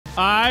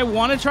I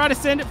want to try to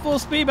send it full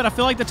speed, but I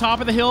feel like the top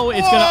of the hill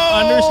is going to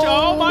understand.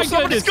 Oh, my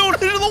Somebody's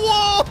goodness. going into the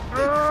wall.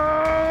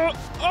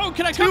 Oh,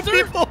 can I come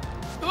through? People.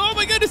 Oh,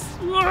 my goodness.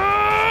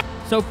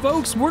 So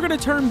folks, we're going to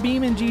turn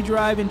BeamNG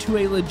Drive into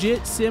a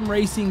legit sim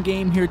racing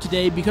game here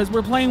today because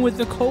we're playing with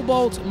the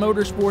Cobalt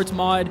Motorsports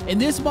mod, and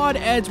this mod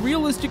adds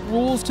realistic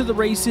rules to the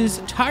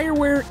races, tire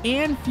wear,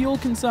 and fuel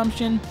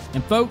consumption.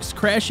 And folks,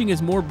 crashing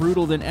is more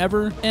brutal than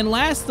ever. And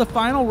last, the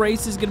final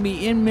race is going to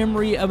be in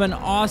memory of an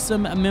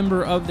awesome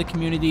member of the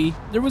community.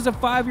 There was a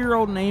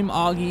 5-year-old named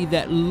Augie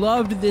that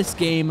loved this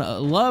game,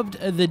 loved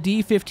the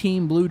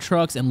D15 blue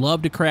trucks, and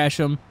loved to crash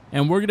them.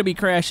 And we're going to be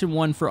crashing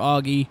one for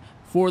Augie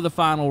for the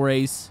final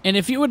race. And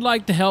if you would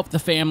like to help the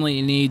family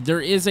in need, there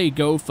is a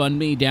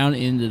GoFundMe down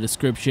in the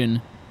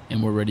description,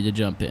 and we're ready to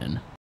jump in.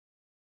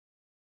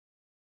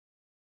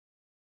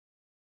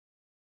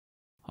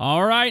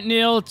 All right,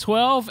 Neil,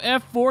 12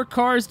 F4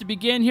 cars to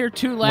begin here,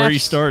 2 laps. Where are you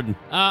starting?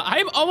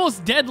 I'm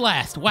almost dead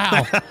last.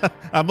 Wow.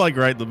 I'm like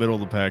right in the middle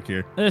of the pack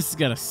here. This is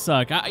going to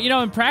suck. You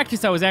know, in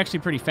practice, I was actually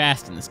pretty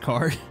fast in this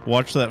car.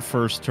 Watch that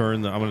first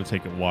turn. I'm going to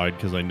take it wide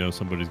because I know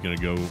somebody's going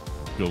to go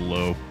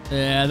low.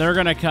 Yeah, they're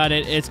going to cut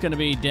it. It's going to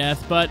be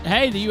death. But,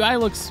 hey, the UI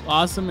looks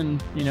awesome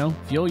and, you know,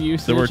 fuel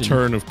usage. The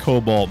return of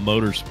Cobalt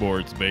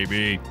Motorsports,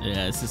 baby.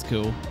 Yeah, this is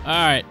cool. All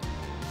right.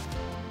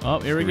 Oh,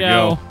 here we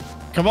go.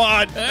 Come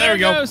on. There we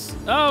go. Goes.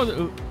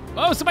 Oh,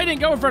 somebody didn't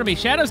go in front of me.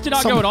 Shadows did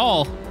not go at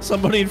all.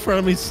 Somebody in front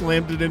of me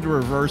slammed it into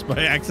reverse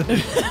by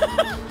accident.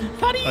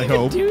 How do you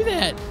even do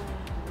that?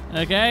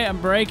 Okay, I'm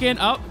braking.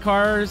 Oh,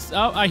 cars.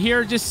 Oh, I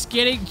hear just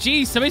skidding.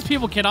 Geez, some of these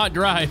people cannot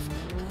drive.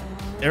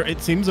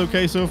 It seems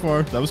okay so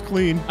far. That was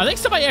clean. I think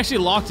somebody actually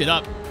locked it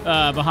up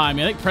behind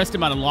me. I think Preston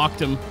might have locked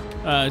him.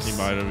 He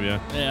might have, yeah.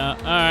 Yeah.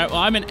 All right, well,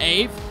 I'm in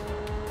 8th.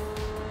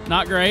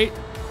 Not great.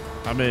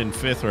 I'm in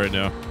 5th right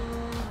now.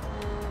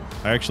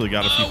 I actually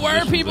got a few where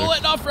are people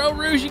letting off Road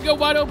Rouge? You can go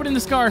wide open in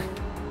this car.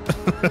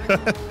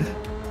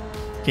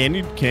 Can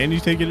you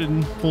take it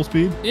in full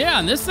speed? Yeah,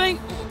 and this thing.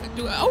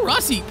 Oh,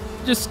 Rossi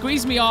just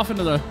squeezed me off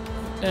into the.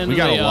 We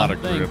got a lot of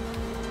grip.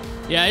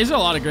 Yeah, there's a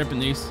lot of grip in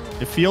these.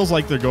 It feels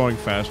like they're going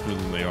faster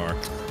than they are.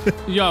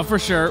 Yeah, for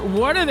sure.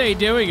 What are they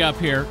doing up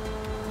here?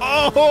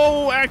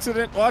 Oh,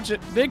 accident. Watch it.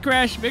 Big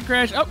crash, big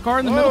crash. Oh, car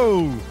in the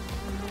middle.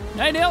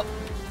 Hey, Neil.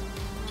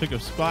 Took a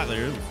spot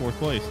there in 4th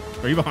place.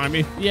 Are you behind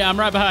me? Yeah, I'm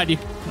right behind you.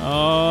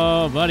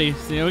 Oh, buddy.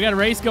 See, we got a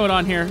race going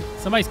on here.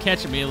 Somebody's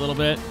catching me a little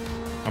bit.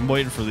 I'm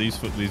waiting for these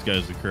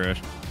guys to crash.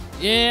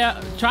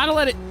 Yeah, trying to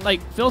let it,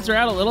 like, filter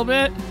out a little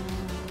bit.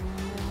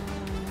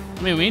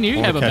 I mean, we and you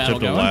have a battle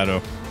going. Catch up to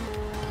Lado.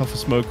 Puff of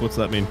smoke, what's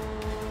that mean?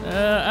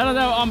 I don't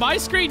know. On my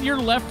screen, your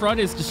left front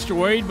is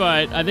destroyed,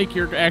 but I think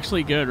you're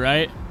actually good,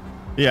 right?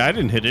 Yeah, I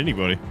didn't hit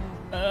anybody.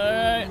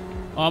 Oh,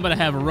 I'm going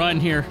to have a run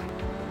here.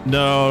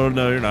 No,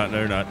 you're not. No,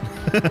 you're not.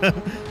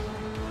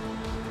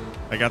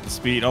 I got the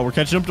speed. Oh, we're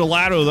catching up to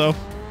Lado, though.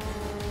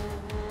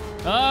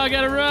 Oh, I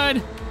got to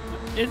run.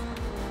 It's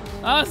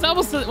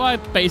almost, well,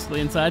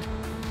 basically inside.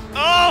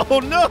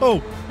 Oh,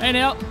 no. Hey,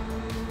 Neil.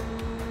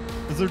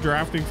 Is there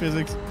drafting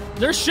physics?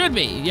 There should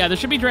be. Yeah, there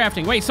should be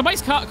drafting. Wait,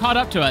 somebody's caught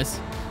up to us.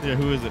 Yeah,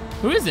 who is it?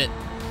 Who is it?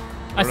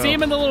 I see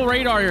him in the little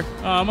radar here.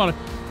 I'm going to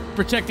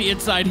protect the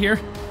inside here.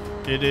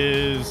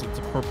 It's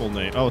a purple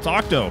name. Oh, it's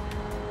Octo.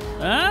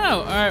 Oh,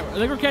 all right. I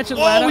think we're catching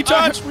Lado. We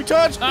touched.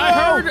 No!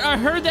 I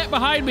heard that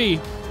behind me.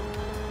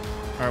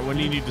 All right, when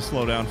do you need to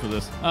slow down for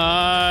this?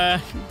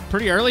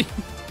 Pretty early.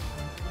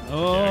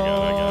 Oh, yeah,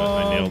 I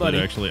got it. I nailed it,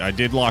 actually. I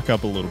did lock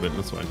up a little bit.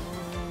 That's fine.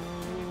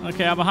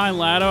 Okay, I'm behind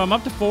Lado. I'm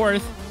up to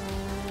 4th.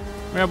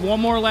 We have one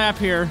more lap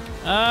here.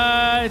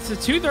 It's a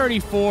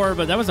 2:34,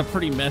 but that was a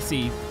pretty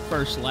messy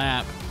first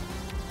lap.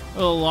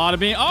 A lot of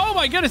being. Oh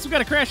my goodness, we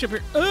got a crash up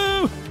here.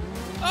 Ooh!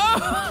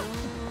 Oh!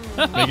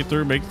 Make it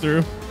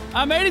through.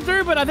 I made it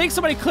through, but I think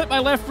somebody clipped my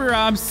left rear.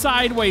 I'm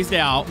sideways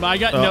now. I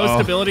got no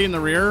stability in the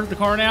rear of the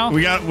car now.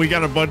 We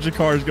got a bunch of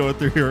cars going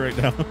through here right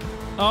now.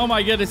 Oh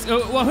my goodness.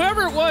 Well,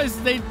 whoever it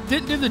was, they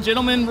didn't do the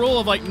gentleman rule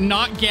of like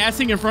not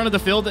gassing in front of the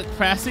field that's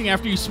passing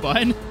after you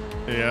spun.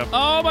 Yeah.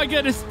 Oh my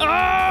goodness.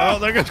 Oh,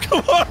 there goes. Come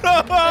on.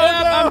 Oh,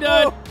 yeah, no. I'm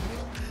done.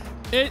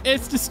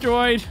 It's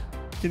destroyed.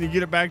 Can you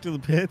get it back to the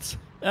pits?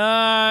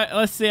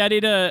 Let's see. I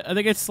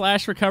think it's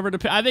 / recover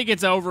to. I think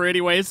it's over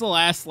anyway. It's the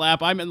last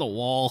lap. I'm in the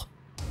wall.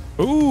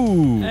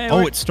 Ooh. Hey,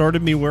 it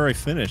started me where I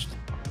finished.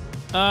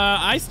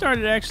 I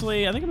started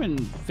actually. I think I'm in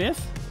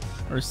 5th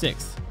or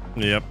 6th.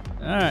 Yep.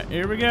 All right,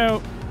 here we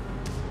go.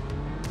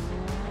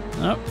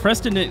 Oh,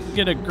 Preston didn't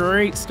get a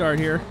great start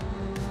here.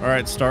 All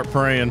right, start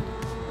praying.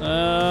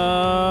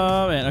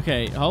 Oh, man.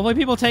 Okay. Hopefully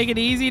people take it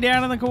easy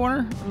down in the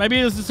corner.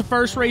 Maybe this is the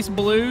first race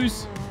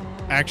blues.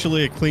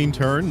 Actually, a clean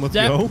turn. Let's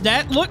go.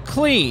 That looked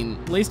clean,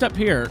 at least up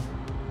here.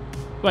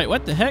 Wait,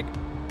 what the heck?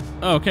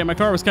 Oh, okay, my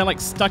car was kind of like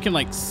stuck in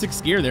like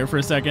 6th gear there for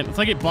a second. It's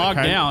like it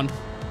bogged down.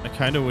 I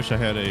kind of wish I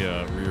had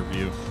a rear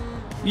view.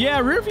 Yeah,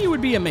 rear view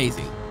would be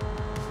amazing.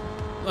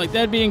 Like,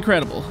 that'd be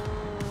incredible.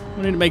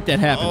 We need to make that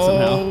happen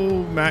somehow.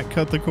 Oh, Matt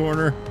cut the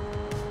corner.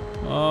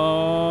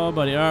 Oh,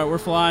 buddy. All right, we're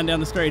flying down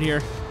the straight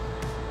here.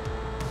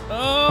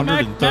 Oh,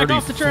 Matt, back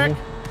off the track.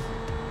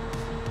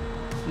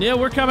 Neil,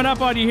 we're coming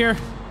up on you here.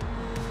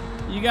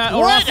 You got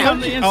What? Rossi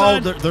on the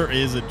inside. Oh, there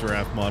is a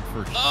draft mod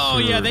for sure. Oh,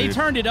 yeah, they dude.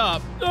 turned it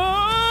up. Whoa.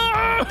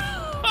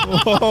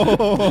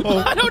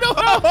 I don't know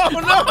how. Oh,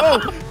 no.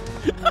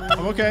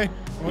 I'm okay.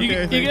 I'm okay,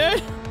 You I think.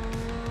 good?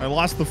 I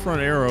lost the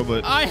front arrow,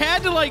 but I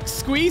had to like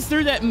squeeze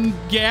through that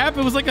gap.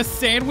 It was like a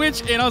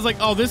sandwich, and I was like,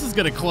 "Oh, this is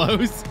gonna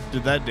close."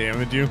 did that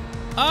damage you?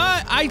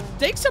 I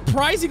think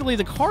surprisingly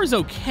the car's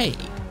okay.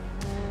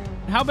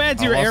 How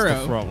bad's your I lost arrow?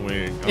 the front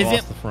wing. I Is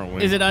lost it the front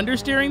wing. is it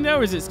understeering though,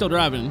 or is it still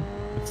driving?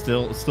 It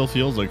still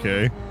feels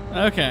okay.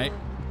 Okay.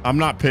 I'm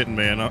not pitting,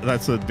 man.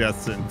 That's a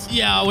death sentence.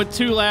 Yeah, with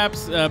 2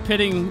 laps,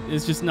 pitting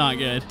is just not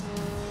good.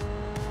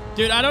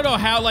 Dude, I don't know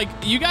how, like,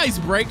 you guys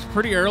braked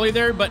pretty early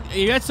there, but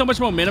you had so much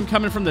momentum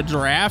coming from the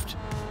draft.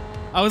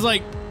 I was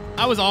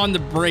on the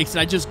brakes, and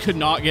I just could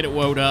not get it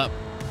wound up.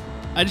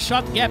 I just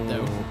shot the gap,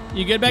 though.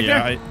 You good back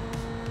there?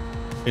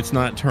 It's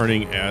not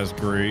turning as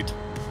great.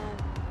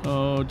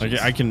 Oh, Okay,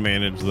 I can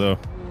manage, though.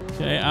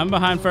 Okay, I'm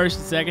behind first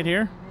and second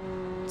here.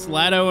 It's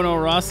Lado and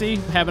O'Rossi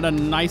having a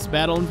nice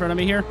battle in front of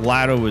me here.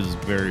 Lado is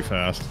very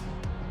fast.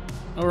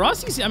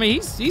 O'Rossi's, I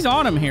mean, he's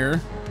on him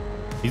here.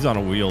 He's on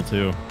a wheel,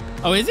 too.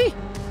 Oh, is he?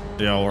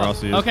 Yeah,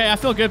 Rossi is. Okay, I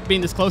feel good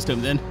being this close to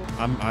him then.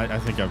 I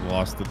think I've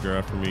lost the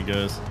draft from you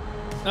guys.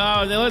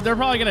 Oh, they're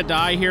probably going to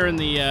die here in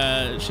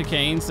the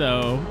chicane, so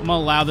I'm going to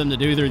allow them to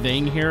do their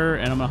thing here,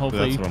 and I'm going to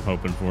hopefully... That's what I'm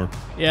hoping for.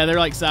 Yeah, they're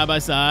like side by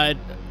side.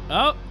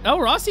 Oh,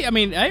 Rossi, I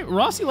mean, hey,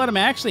 Rossi let him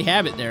actually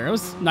have it there. It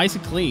was nice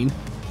and clean.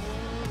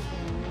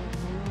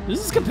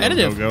 This is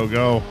competitive. Go.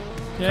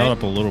 Okay. Caught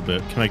up a little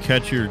bit. Can I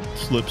catch your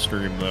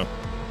slipstream, though?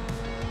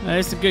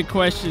 That's a good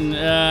question.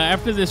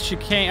 After this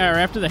chicane, or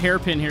after the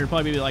hairpin here,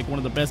 probably be like one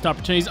of the best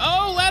opportunities.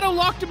 Oh, Lado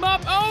locked him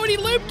up. Oh, and he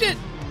looped it.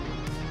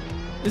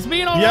 It's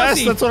me and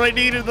O'Rossi. Yes, that's what I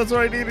needed.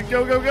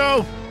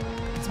 Go.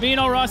 It's me and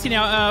O'Rossi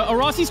now.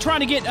 O'Rossi's trying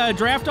to get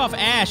draft off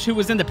Ash, who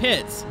was in the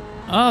pits.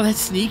 Oh, that's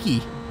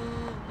sneaky.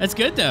 That's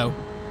good, though.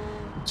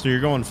 So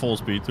you're going full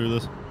speed through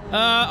this?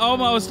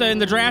 Almost. In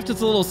the draft,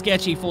 it's a little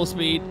sketchy, full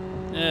speed.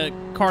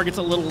 Car gets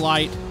a little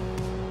light.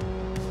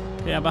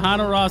 Yeah,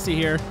 behind O'Rossi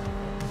here.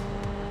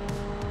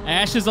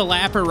 Ash is a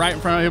lapper right in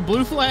front of him.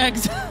 Blue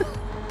flags.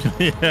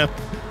 Yeah.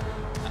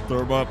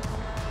 Throw him up.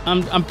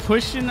 I'm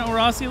pushing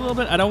O'Rossi a little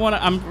bit. I don't want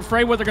to. I'm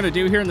afraid what they're going to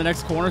do here in the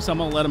next corner, so I'm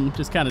going to let them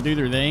just kind of do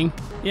their thing.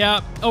 Yeah,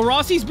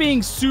 O'Rossi's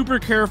being super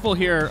careful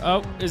here.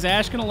 Oh, is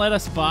Ash going to let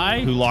us by?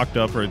 Who locked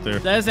up right there?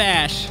 That's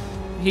Ash.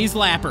 He's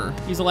lapper.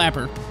 He's a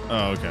lapper.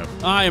 Oh, okay.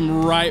 I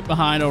am right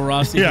behind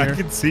O'Rossi Yeah, here. I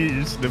can see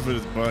you sniffing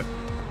his butt.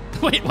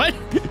 Wait, what?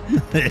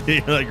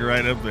 You're like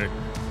right up there.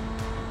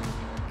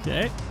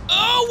 Okay.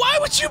 Oh, why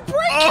would you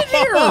brake in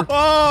here?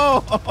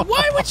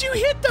 Why would you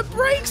hit the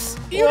brakes?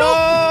 You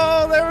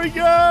don't. There we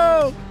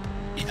go.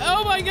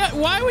 Oh my God!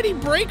 Why would he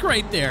brake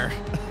right there?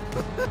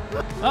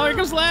 Oh, here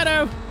comes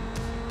Lado.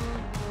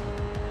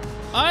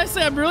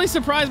 Honestly, I'm really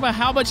surprised by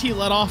how much he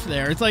let off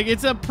there. It's like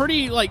it's a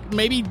pretty like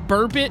maybe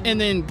burp it and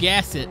then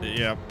gas it.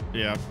 Yep.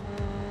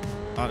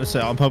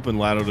 Honestly, I'm hoping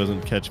Lado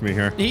doesn't catch me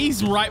here.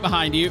 He's right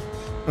behind you.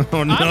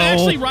 Oh no! I'm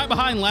actually right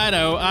behind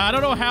Lado. I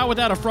don't know how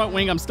without a front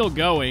wing I'm still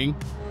going.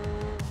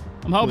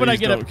 I'm hoping I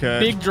get a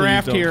big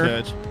draft here.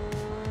 Catch.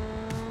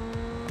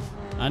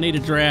 I need a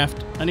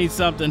draft. I need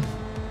something.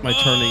 My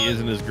turning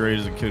isn't as great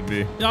as it could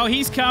be. No,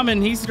 he's coming.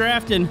 He's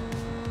drafting.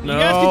 No. You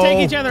guys can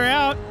take each other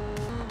out.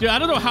 Dude, I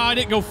don't know how I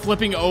didn't go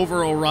flipping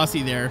over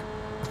O'Rossi there.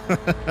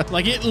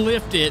 Like, it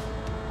lifted.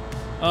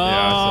 Oh,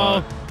 Yeah, I saw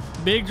it.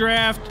 Big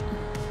draft.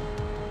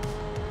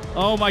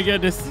 Oh, my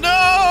goodness. No!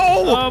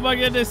 Oh, my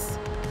goodness.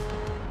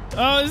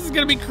 Oh, this is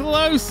going to be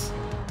close.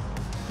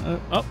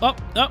 Up.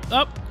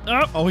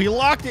 Oh, he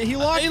locked it. He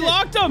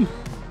locked him.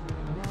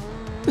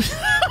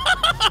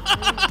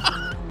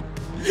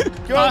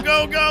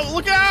 Go.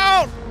 Look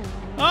out.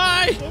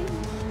 Hi.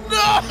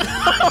 No.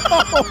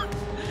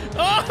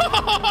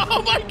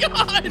 Oh, my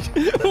God.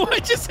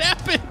 What just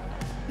happened?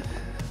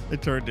 I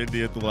turned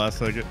Indy at the last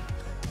second.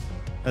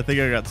 I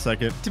think I got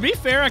second. To be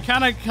fair, I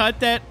kind of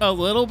cut that a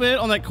little bit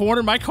on that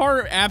corner. My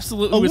car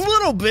absolutely was... A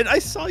little bit? I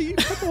saw you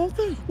cut the whole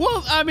thing.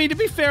 Well, I mean, to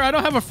be fair, I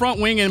don't have a front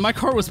wing, and my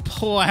car was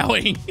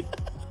plowing.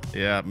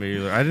 Yeah, me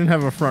either. I didn't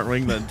have a front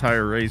wing the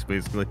entire race,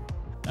 basically.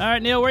 All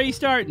right, Neil, where are you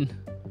starting?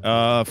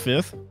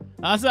 Fifth.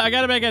 Also, I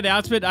got to make an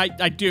announcement.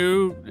 I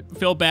do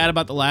feel bad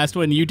about the last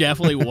one. You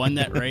definitely won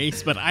that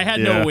race, but I had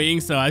no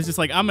wings, so I was just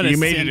like, I'm going to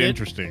send it. You made it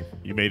interesting.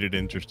 You made it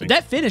interesting.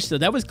 That finished, though.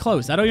 That was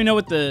close. I don't even know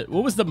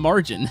what was the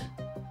margin.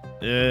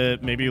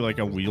 Maybe like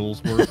a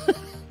wheel's worth.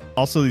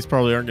 Also, these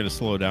probably aren't going to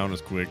slow down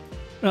as quick.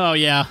 Oh,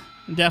 yeah.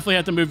 Definitely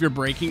have to move your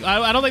braking.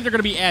 I don't think they're going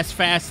to be as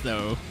fast,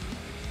 though.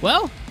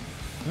 Well,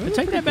 I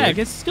take that back. Quick.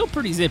 It's still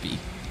pretty zippy.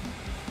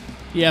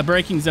 Yeah,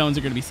 braking zones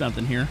are going to be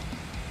something here.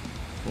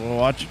 Well,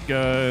 watch it,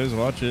 guys.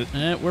 Watch it.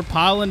 We're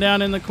piling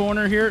down in the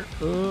corner here.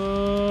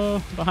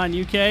 Behind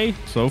UK.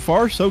 So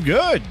far, so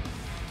good.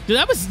 Dude,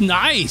 that was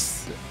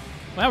nice.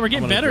 Wow, we're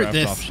getting better at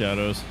this. Off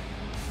shadows.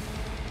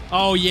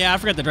 Oh, yeah, I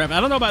forgot the draft.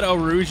 I don't know about Eau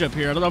Rouge up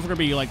here. I don't know if we're going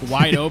to be, like,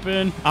 wide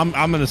open. I'm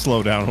going to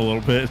slow down a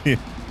little bit.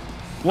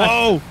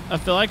 Whoa! I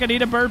feel like I need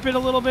to burp it a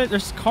little bit.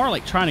 There's a car,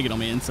 like, trying to get on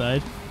the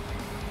inside.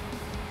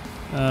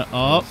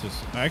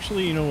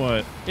 Actually, you know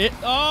what?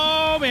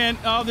 Oh man.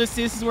 Oh, this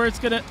is where it's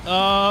gonna.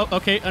 Oh,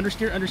 okay.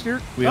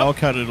 Understeer. We all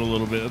cut it a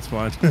little bit. That's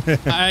fine.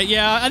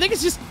 Yeah, I think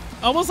it's just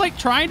almost like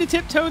trying to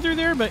tiptoe through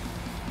there, but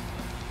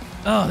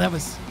oh, that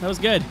was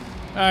good.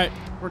 All right,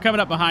 we're coming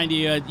up behind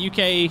you.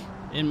 UK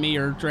and me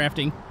are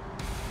drafting.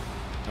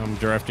 I'm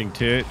drafting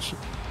Titch.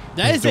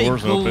 That is a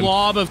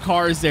glob of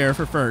cars there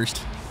for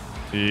first.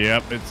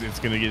 Yep, it's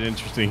gonna get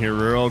interesting here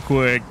real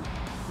quick.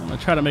 I'm gonna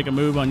try to make a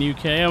move on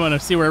UK. I'm gonna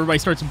see where everybody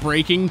starts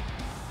braking.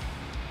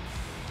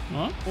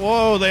 Huh?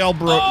 Whoa, they all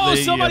broke. Oh,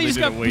 somebody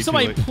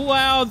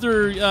plowed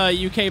through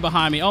UK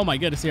behind me. Oh my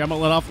goodness, here I'm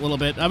gonna let off a little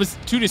bit. I was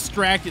too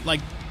distracted.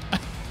 Like,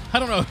 I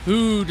don't know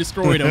who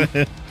destroyed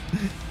him.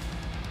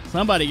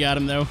 Somebody got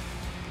him though.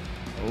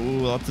 Oh,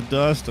 lots of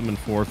dust. I'm in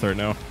fourth right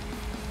now.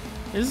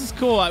 This is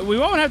cool. We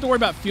won't have to worry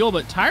about fuel,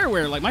 but tire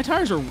wear, like my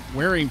tires are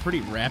wearing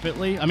pretty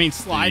rapidly. I mean,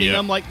 sliding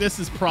them like this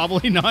is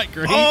probably not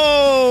great.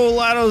 Oh,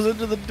 Lato's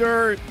into the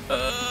dirt.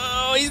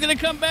 Oh, he's going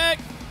to come back.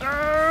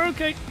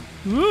 Okay.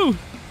 Woo.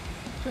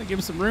 Try to give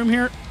him some room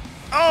here.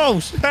 Oh,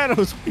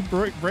 Shadows, he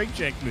brake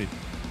checked me.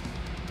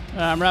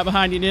 I'm right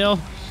behind you, Neil.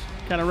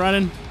 Kind of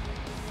running.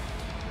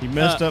 He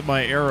messed up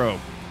my arrow.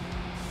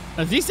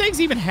 Does these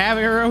things even have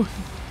arrow?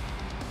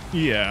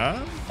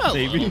 Yeah. A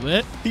little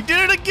bit. He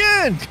did it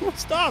again. Come on,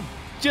 stop.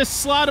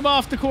 Just slide him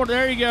off the corner.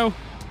 There you go.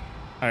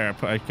 I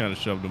kind of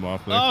shoved him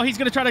off there. Oh, he's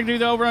going to try to do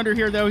the over-under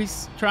here, though.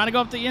 He's trying to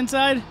go up the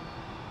inside.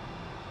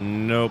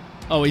 Nope.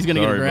 Oh, he's going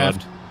to get a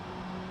draft. Bud.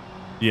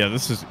 Yeah,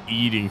 this is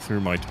eating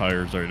through my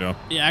tires right now.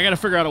 Yeah, I got to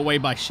figure out a way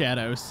by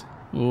Shadows.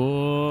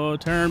 Oh,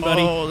 turn,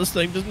 buddy. Oh, this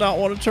thing does not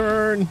want to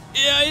turn.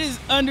 Yeah, it is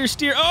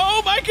understeer.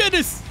 Oh, my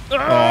goodness. Oh,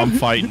 I'm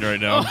fighting right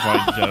now. I'm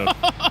fighting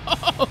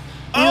Shadows.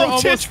 Oh,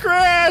 Titch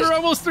crashed. We're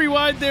almost 3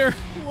 wide there.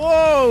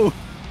 Whoa.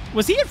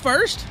 Was he at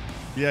first?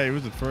 Yeah, he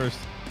was at first.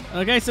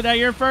 Okay, so now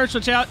you're first.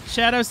 Watch out.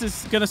 Shadows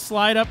is going to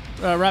slide up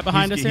right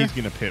behind us here. He's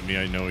going to pit me.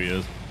 I know he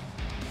is.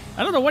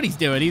 I don't know what he's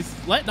doing. He's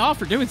letting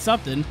off or doing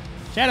something.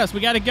 Shadows, we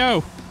got to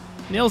go.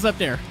 Neil's up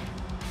there.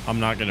 I'm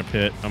not going to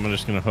pit. I'm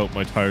just going to hope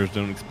my tires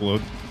don't explode.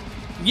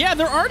 Yeah,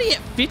 they're already at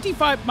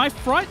 55. My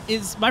front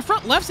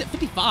left's at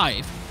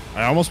 55.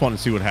 I almost want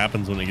to see what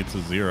happens when it gets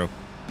to 0.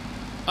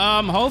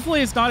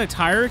 Hopefully it's not a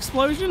tire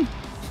explosion.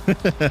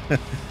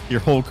 Your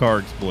whole car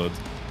explodes.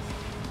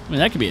 I mean,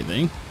 that could be a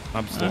thing.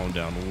 I'm slowing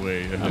down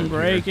way ahead. I'm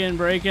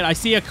braking. I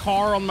see a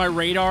car on my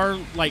radar,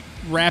 like,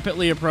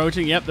 rapidly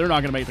approaching. Yep, they're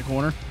not going to make the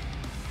corner.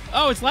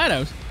 Oh, it's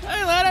Lato's.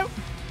 Hey, Lato.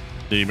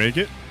 Did he make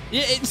it?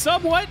 Yeah,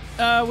 somewhat.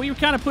 We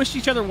kind of pushed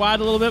each other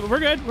wide a little bit, but we're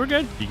good. We're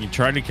good. You can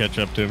try to catch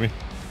up to me.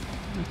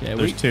 Okay,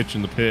 There's Titch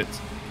in the pits.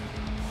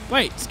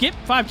 Wait, skip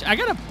 5. I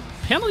got a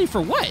penalty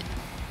for what?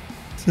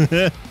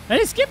 I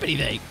didn't skip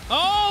anything.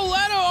 Oh,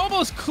 Lato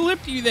almost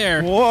clipped you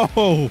there.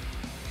 Whoa.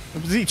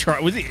 Was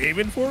he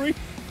aiming for me?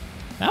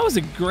 That was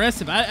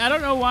aggressive. I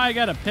don't know why I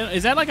got a penalty.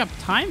 Is that like a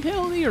time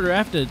penalty or do I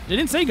have to? It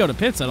didn't say go to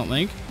pits, I don't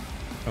think.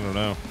 I don't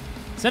know.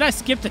 It said I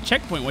skipped a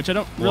checkpoint, which I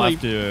don't we'll really.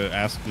 Have to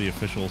ask the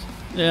officials.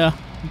 Yeah.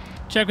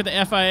 Check with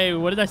the FIA.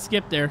 What did I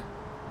skip there?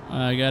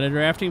 I got a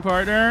drafting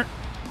partner.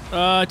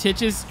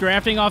 Titch is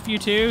drafting off you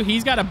too.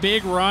 He's got a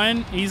big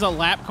run. He's a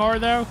lap car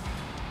though.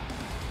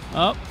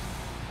 Oh.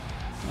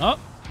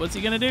 What's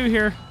he gonna do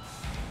here?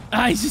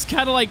 He's just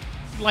kind of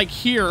like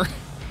here.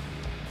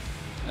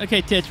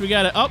 Okay, Titch, we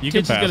got it. Oh, Titch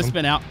is gonna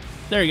spin out.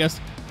 There he goes.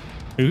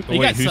 Who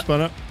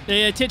spun up?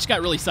 Yeah, Titch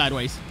got really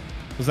sideways.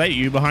 Was that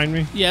you behind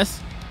me?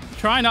 Yes.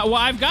 Try not. Well,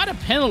 I've got a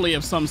penalty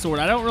of some sort.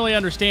 I don't really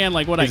understand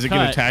like what I cut. Is it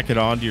gonna tack it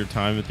on to your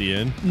time at the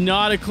end?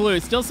 Not a clue.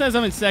 It still says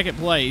I'm in second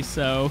place,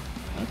 so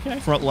okay.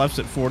 Front left's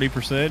at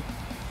 40%.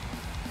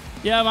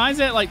 Yeah, mine's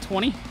at like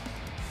 20.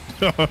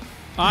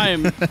 I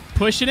am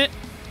pushing it.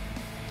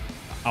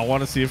 I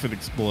want to see if it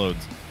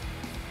explodes.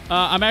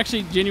 I'm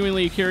actually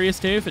genuinely curious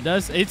too if it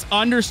does. It's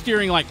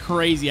understeering like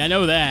crazy. I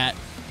know that.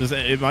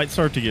 It might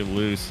start to get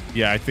loose.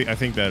 Yeah, I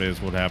think that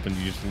is what happened.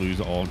 You just lose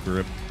all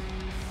grip.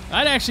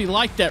 I'd actually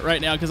like that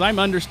right now because I'm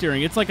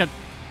understeering. It's like a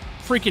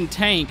freaking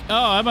tank.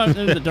 Oh, I'm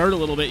in the dirt a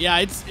little bit. Yeah,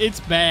 it's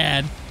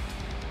bad.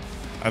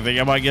 I think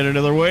I might get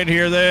another win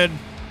here then.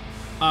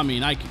 I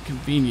mean, I could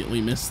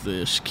conveniently miss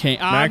the chicane.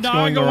 Max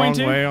going the wrong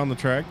way on the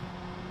track.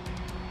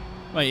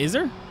 Wait, is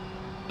there?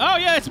 Oh,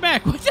 yeah, it's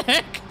Mac. What the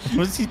heck?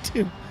 What does he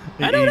do?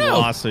 I don't know. He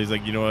lost, so he's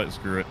like, you know what?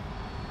 Screw it.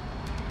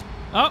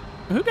 Oh,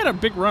 who got a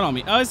big run on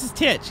me? Oh, this is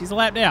Titch. He's a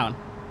lap down.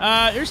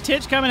 There's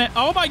Titch coming in.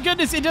 Oh, my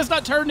goodness. It does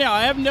not turn now.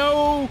 I have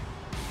no...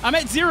 I'm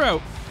at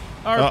 0.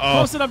 Or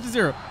close enough to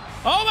 0.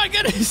 Oh, my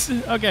goodness.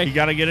 Okay. You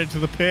got to get it to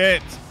the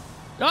pit.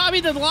 Oh, I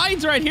mean, the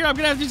line's right here. I'm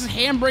going to have to just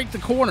handbrake the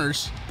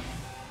corners.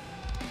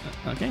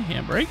 Okay,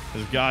 handbrake.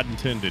 As God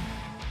intended.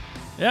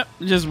 Yep,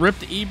 just rip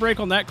the e-brake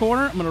on that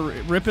corner. I'm going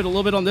to rip it a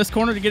little bit on this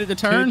corner to get it to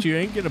turn. Titch, you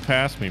ain't going to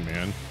pass me,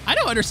 man. I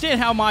don't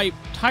understand how my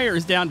tire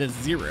is down to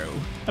 0.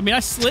 I mean, I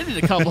slid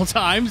it a couple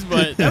times,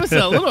 but that was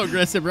a little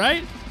aggressive,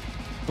 right?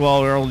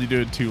 Well, we're only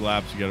doing 2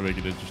 laps. You got to make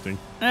it interesting.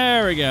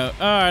 There we go.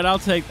 All right, I'll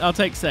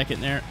take second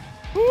there.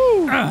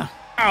 Woo!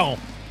 Ow!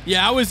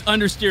 Yeah, I was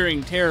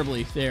understeering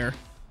terribly there.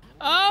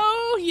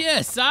 Oh,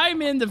 yes,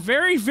 I'm in the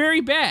very,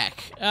 very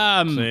back.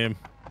 Same.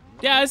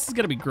 Yeah, this is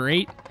gonna be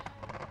great.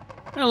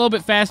 Got a little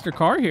bit faster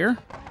car here.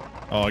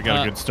 Oh, I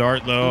got a good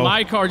start, though.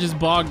 My car just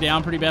bogged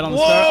down pretty bad on the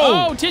Whoa!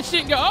 start. Oh, Titch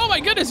didn't go. Oh, my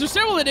goodness. There's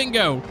several that didn't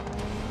go.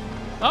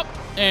 Oh,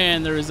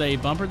 and there is a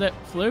bumper that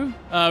flew. We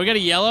got a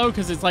yellow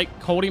because it's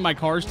like holding my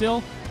car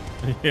still.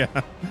 Yeah.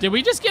 Did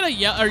we just get a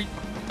yellow?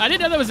 I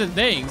didn't know that was a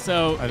thing.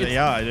 So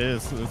yeah, it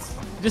is. It's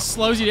just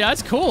slows you down.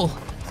 That's cool.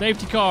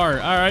 Safety car.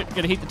 All right.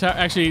 Got to heat the tire.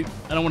 Actually,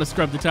 I don't want to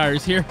scrub the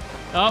tires here.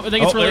 Oh, I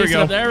think it's releasing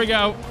up. There we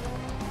go.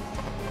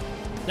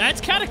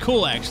 That's kind of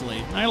cool, actually.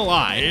 Not gonna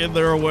lie. And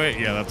they're away.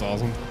 Yeah, that's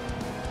awesome.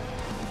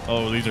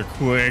 Oh, these are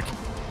quick.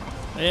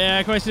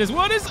 Yeah, question is,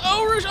 what is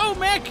Rouge? Oh,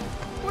 Mac.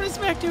 What is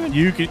Mac doing?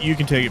 You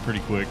can take it pretty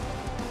quick.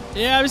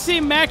 Yeah, I was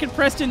seeing Mac and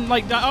Preston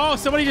like die. Oh,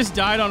 somebody just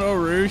died on Eau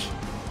Rouge.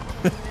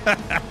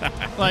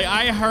 Like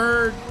I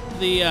heard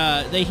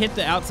they hit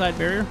the outside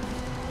barrier.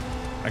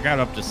 I got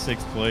up to 6th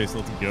place.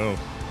 Let's go.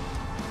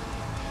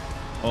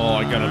 Oh,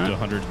 I got up to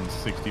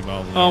 160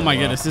 miles an hour. Oh my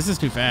goodness, this is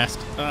too fast.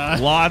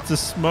 Lots of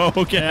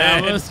smoke. Yeah,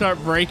 I'm gonna start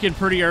braking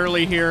pretty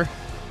early here.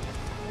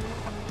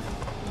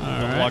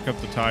 Don't lock up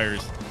the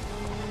tires.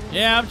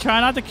 Yeah, I'm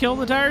trying not to kill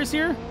the tires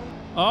here.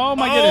 Oh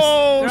my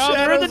goodness,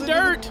 they're in the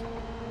dirt.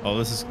 Oh,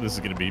 this is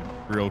gonna be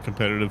real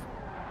competitive.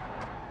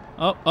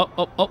 Oh,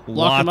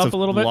 lock them up a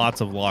little bit.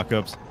 Lots of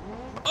lockups.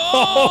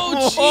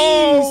 Oh,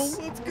 jeez.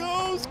 Let's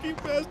go. Ski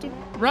past him.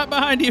 Right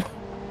behind you.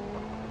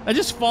 I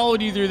just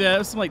followed you through that. It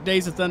was some like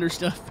Days of Thunder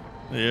stuff.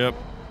 Yep.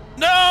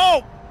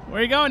 No!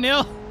 Where you going,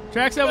 Neil?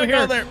 Track's over here.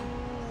 Go there.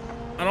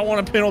 I don't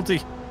want a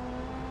penalty.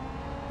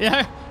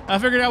 Yeah, I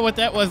figured out what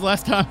that was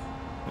last time.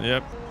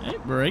 Yep. Hey,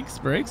 brakes.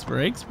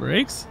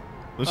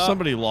 There's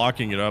somebody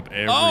locking it up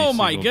every Oh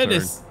my single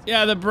goodness. turn.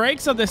 Yeah, the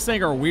brakes on this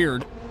thing are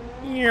weird.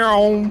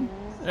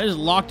 They just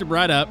locked them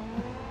right up.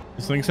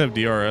 These things have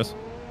DRS.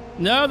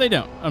 No, they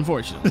don't,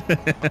 unfortunately.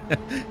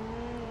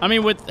 I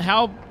mean, with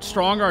how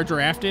strong our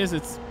draft is,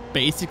 it's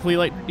basically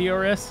like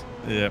DRS.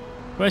 Yep.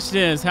 Question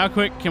is, how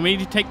quick can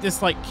we take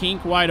this like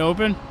kink wide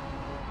open?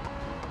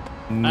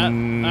 I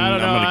don't know. I'm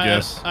gonna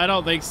guess. I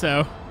don't think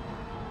so.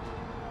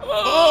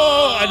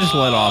 Oh, I just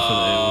let off of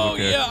it. It was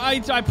okay.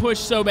 Yeah, I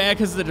pushed so bad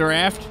because of the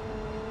draft.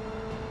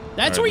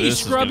 That's All right, where you this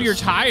is scrub gonna your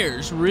suck.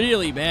 tires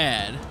really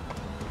bad.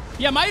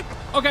 Yeah, my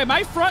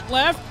front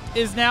left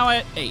is now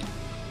at 8.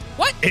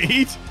 What?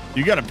 8?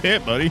 You got a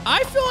pit, buddy.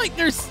 I feel like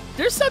there's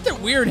something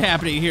weird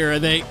happening here.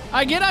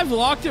 I get I've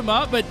locked him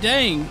up, but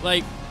dang,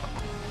 like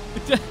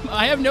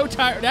I have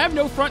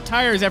no front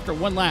tires after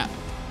 1 lap.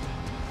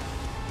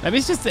 Maybe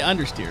it's just the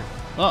understeer.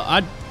 Well,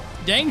 I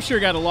dang sure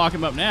got to lock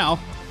him up now.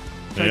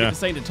 Trying to get this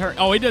thing to turn.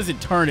 Oh, it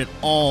doesn't turn at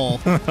all.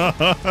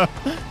 I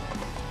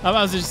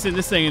might as well just send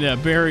this thing into a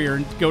barrier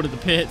and go to the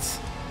pits.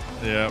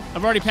 Yeah.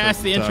 I've already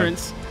passed the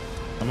entrance.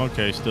 I'm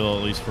okay still,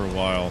 at least for a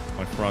while.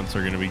 My fronts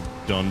are going to be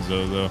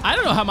donezo, though. I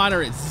don't know how mine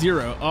are at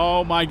 0.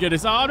 Oh, my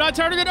goodness. Oh, I'm not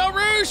turning it over.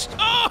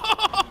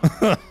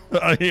 Oh!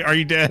 Are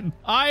you dead?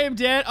 I am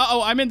dead.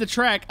 Uh-oh, I'm in the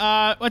track.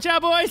 Watch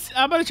out, boys.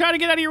 I'm going to try to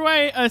get out of your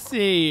way. Let's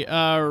see.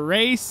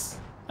 Race.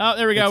 Oh,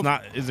 there we go.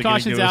 Is it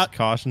Caution's give us out.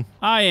 Caution?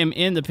 I am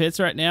in the pits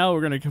right now. We're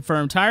going to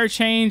confirm tire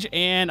change,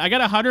 and I got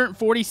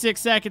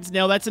 146 seconds,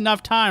 Neil. That's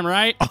enough time,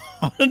 right?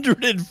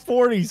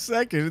 140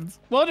 seconds?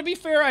 Well, to be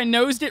fair, I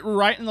nosed it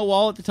right in the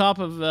wall at the top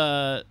of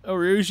Eau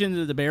Rouge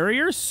into the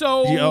barrier,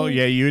 so... Oh,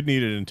 yeah, you would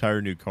need an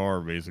entire new car,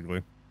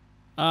 basically.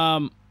 Yeah.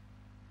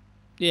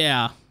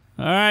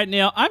 All right,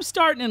 Neil. I'm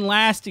starting in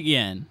last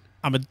again.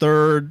 I'm in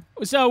 3rd.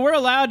 So we're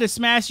allowed to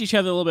smash each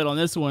other a little bit on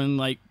this one,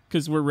 like,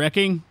 because we're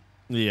wrecking.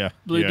 Yeah.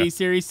 Blue D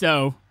Series,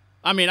 so...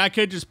 I mean, I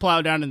could just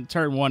plow down in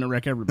turn 1 and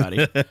wreck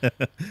everybody.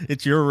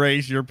 It's your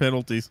race, your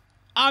penalties.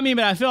 I mean,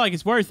 but I feel like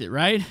it's worth it,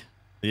 right?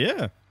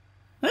 Yeah.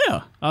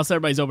 Yeah. Also,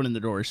 everybody's opening the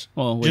doors.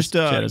 Well, just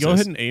go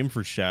ahead and aim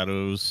for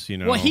shadows, you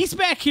know. Well, he's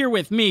back here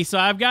with me, so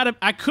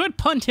I could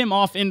punt him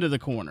off into the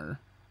corner.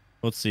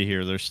 Let's see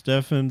here. There's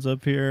Stefan's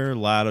up here.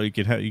 Lado, you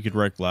could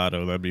wreck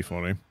Lado. That'd be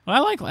funny. Well, I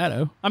like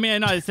Lado. I mean,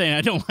 I'm not saying I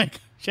don't like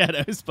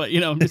shadows, but,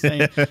 I'm just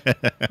saying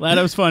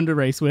Lado's fun to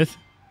race with.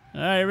 All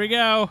right, here we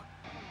go.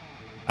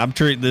 I'm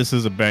treating this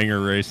as a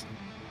banger race.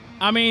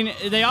 I mean,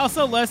 they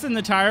also lessen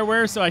the tire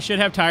wear, so I should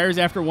have tires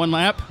after 1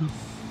 lap.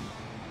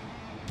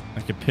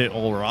 I could pit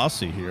old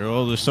Rossi here.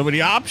 Oh, there's so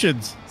many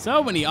options.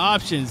 So many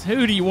options.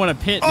 Who do you want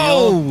to pit,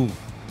 Neil?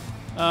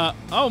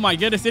 Oh, my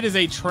goodness. It is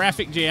a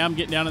traffic jam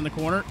getting down in the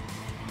corner.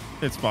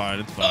 It's fine.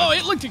 It's fine. Oh,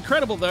 it looked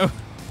incredible, though.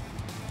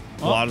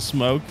 A lot of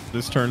smoke.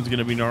 This turn's going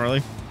to be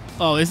gnarly.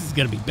 Oh, this is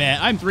going to be bad.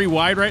 I'm 3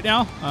 wide right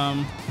now.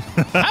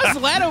 How's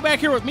Lado back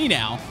here with me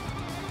now?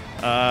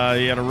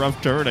 He had a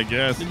rough turn, I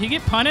guess. Did he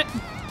get punted?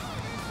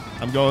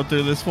 I'm going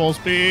through this full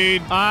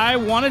speed. I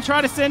want to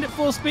try to send it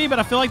full speed, but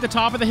I feel like the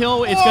top of the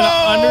hill, it's going to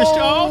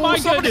understand. Oh, my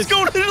Somebody's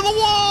goodness. going into the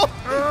wall.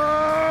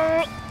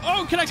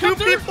 Oh, can I come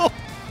through? People.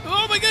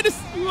 Oh, my goodness.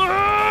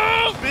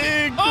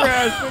 Big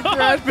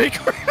crash, big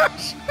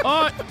crash.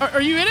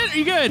 Are you in it? Are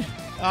you good?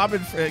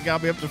 It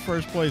got me up to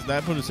 1st place.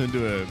 That put us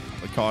into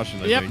a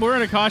caution, I Yep, think. we're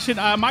in a caution.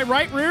 My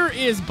right rear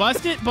is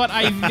busted, but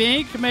I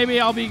think maybe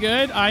I'll be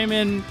good. I'm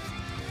in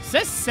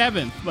says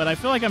 7th, but I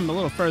feel like I'm a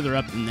little further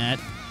up than that.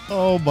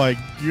 Oh my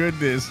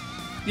goodness.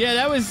 Yeah,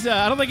 that was.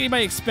 I don't think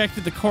anybody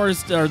expected the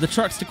cars or the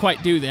trucks to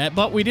quite do that,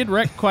 but we did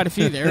wreck quite a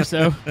few there.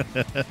 So,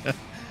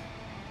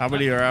 how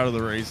many are out of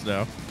the race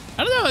now?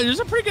 I don't know. There's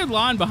a pretty good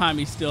line behind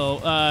me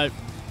still. I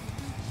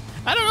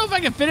don't know if I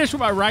can finish with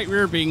my right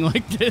rear being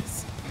like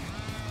this.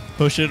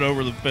 Push it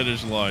over the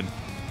finish line,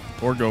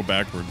 or go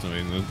backwards. I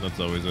mean, that's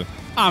always a.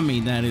 I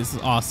mean, that is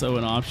also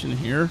an option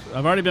here.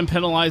 I've already been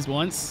penalized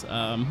once.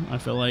 I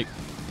feel like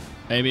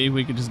maybe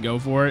we could just go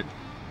for it.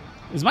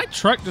 Is my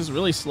truck just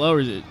really slow, or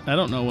is it? I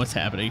don't know what's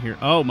happening here.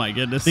 Oh my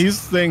goodness.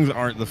 These things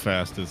aren't the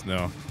fastest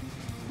now.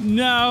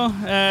 No,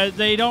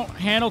 they don't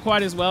handle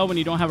quite as well when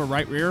you don't have a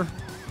right rear.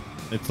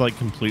 It's like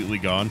completely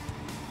gone.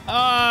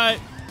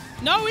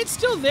 No, it's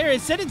still there.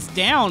 It said it's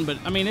down, but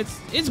I mean,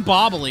 it's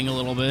bobbling a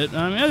little bit.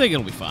 I mean, I think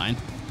it'll be fine.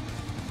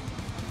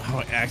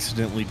 Oh, I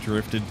accidentally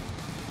drifted.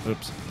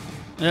 Oops.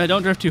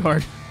 Don't drift too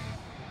hard.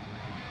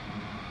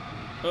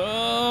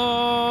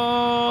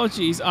 Oh,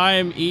 jeez. I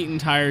am eating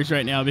tires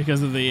right now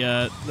because of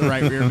the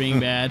right rear being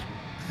bad.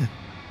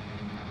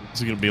 This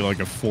is going to be like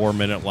a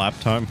 4-minute lap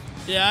time.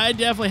 Yeah, I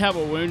definitely have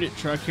a wounded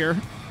truck here.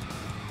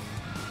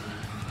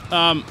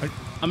 I'm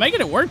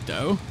making it work,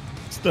 though.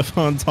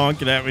 Stefan's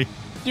honking at me.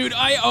 Dude,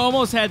 I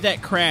almost had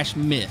that crash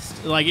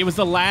missed. Like, it was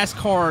the last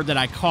car that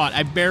I caught.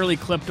 I barely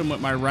clipped him with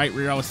my right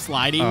rear. I was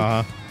sliding.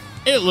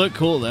 It looked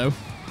cool, though.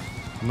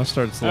 I'm going to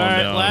start slowing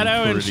down. All right,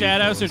 Lado and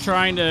Shadows are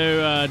trying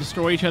to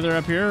destroy each other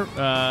up here.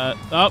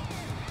 Oh,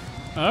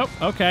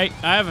 okay.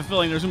 I have a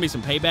feeling there's going to be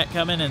some payback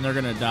coming, and they're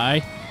going to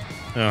die.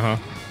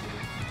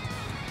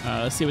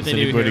 Let's see what they do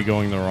here. Anybody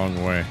going the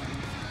wrong way?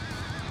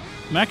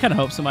 I mean, I kind of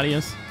hope somebody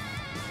is.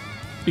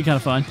 Be kind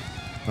of fun.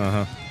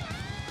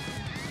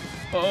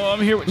 Oh,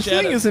 I'm here with Shadows.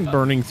 This thing isn't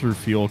burning through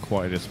fuel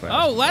quite as fast.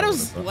 Oh,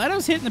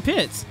 Lado's hitting the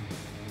pits.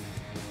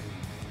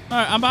 All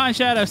right, I'm behind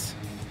Shadows.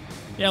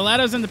 Yeah,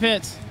 Lado's in the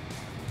pits.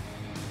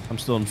 I'm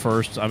still in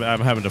first.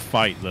 I'm having to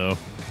fight, though.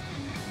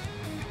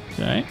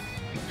 Okay.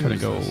 Trying to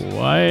go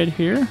wide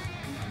here.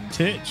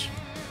 Titch.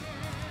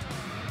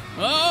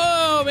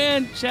 Oh,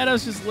 man.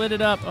 Shadows just lit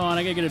it up. Oh, and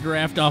I got to get a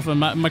draft off him.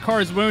 My car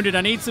is wounded.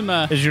 I need some...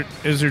 Is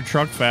your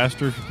truck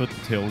faster if you put the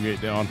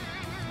tailgate down?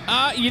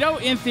 You know,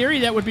 in theory,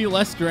 that would be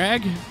less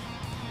drag.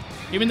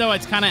 Even though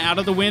it's kind of out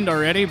of the wind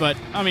already. But,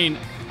 I mean,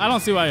 I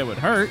don't see why it would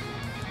hurt.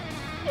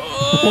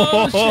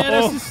 Oh,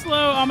 Shadows is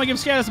slow. I'm going to give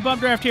Shadows a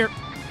bump draft here.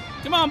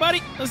 Come on,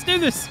 buddy. Let's do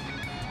this.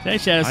 Okay,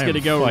 Shadow's going to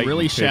go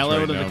really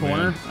shallow to the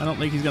corner. Man. I don't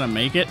think he's going to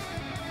make it.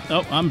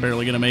 Oh, I'm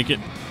barely going to make it.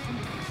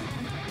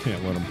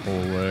 Can't let him pull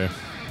away.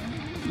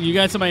 You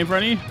got somebody in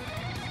front of you?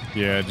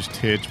 Yeah, just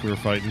Titch. We were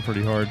fighting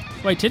pretty hard.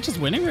 Wait, Titch is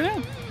winning right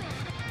now?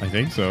 I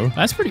think so.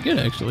 That's pretty good,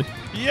 actually.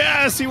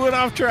 Yes, he went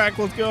off track.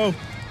 Let's go.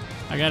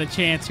 I got a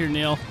chance here,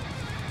 Neil.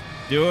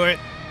 Do it.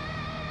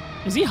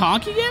 Is he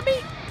honking at me?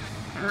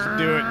 Just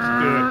do it.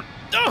 Just do it.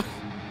 Oh!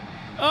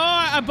 Oh,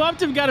 I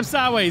bumped him, got him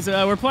sideways.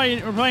 We're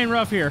playing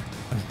rough here.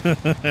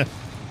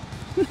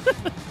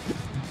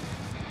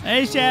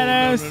 Hey,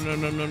 Shadows.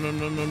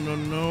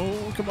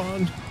 No. Come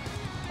on.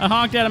 I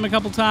honked at him a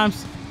couple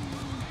times.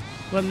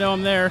 Let him know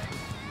I'm there.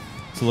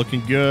 It's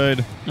looking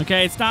good.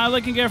 Okay, it's not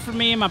looking good for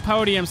me and my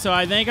podium, so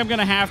I think I'm going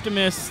to have to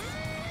miss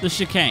the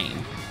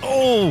chicane.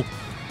 Oh!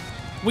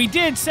 We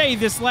did say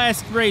this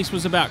last race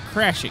was about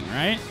crashing,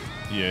 right?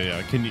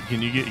 Yeah. Can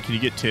you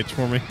get Titch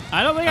for me?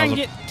 I don't think I can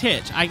get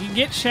Titch. I can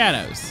get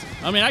Shadows.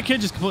 I mean, I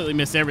could just completely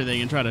miss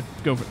everything and try to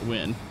go for the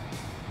win.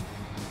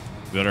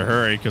 Better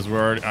hurry, because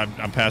we're already.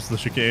 I'm past the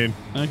chicane.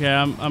 Okay,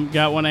 I'm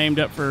got one aimed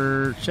up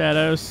for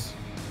Shadows.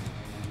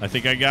 I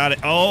think I got it.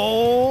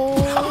 Oh!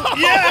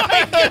 Yeah! Oh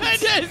my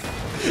goodness!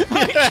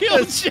 I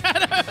killed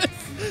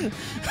Shadows.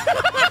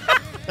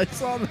 I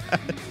saw that.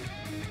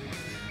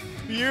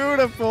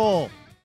 Beautiful.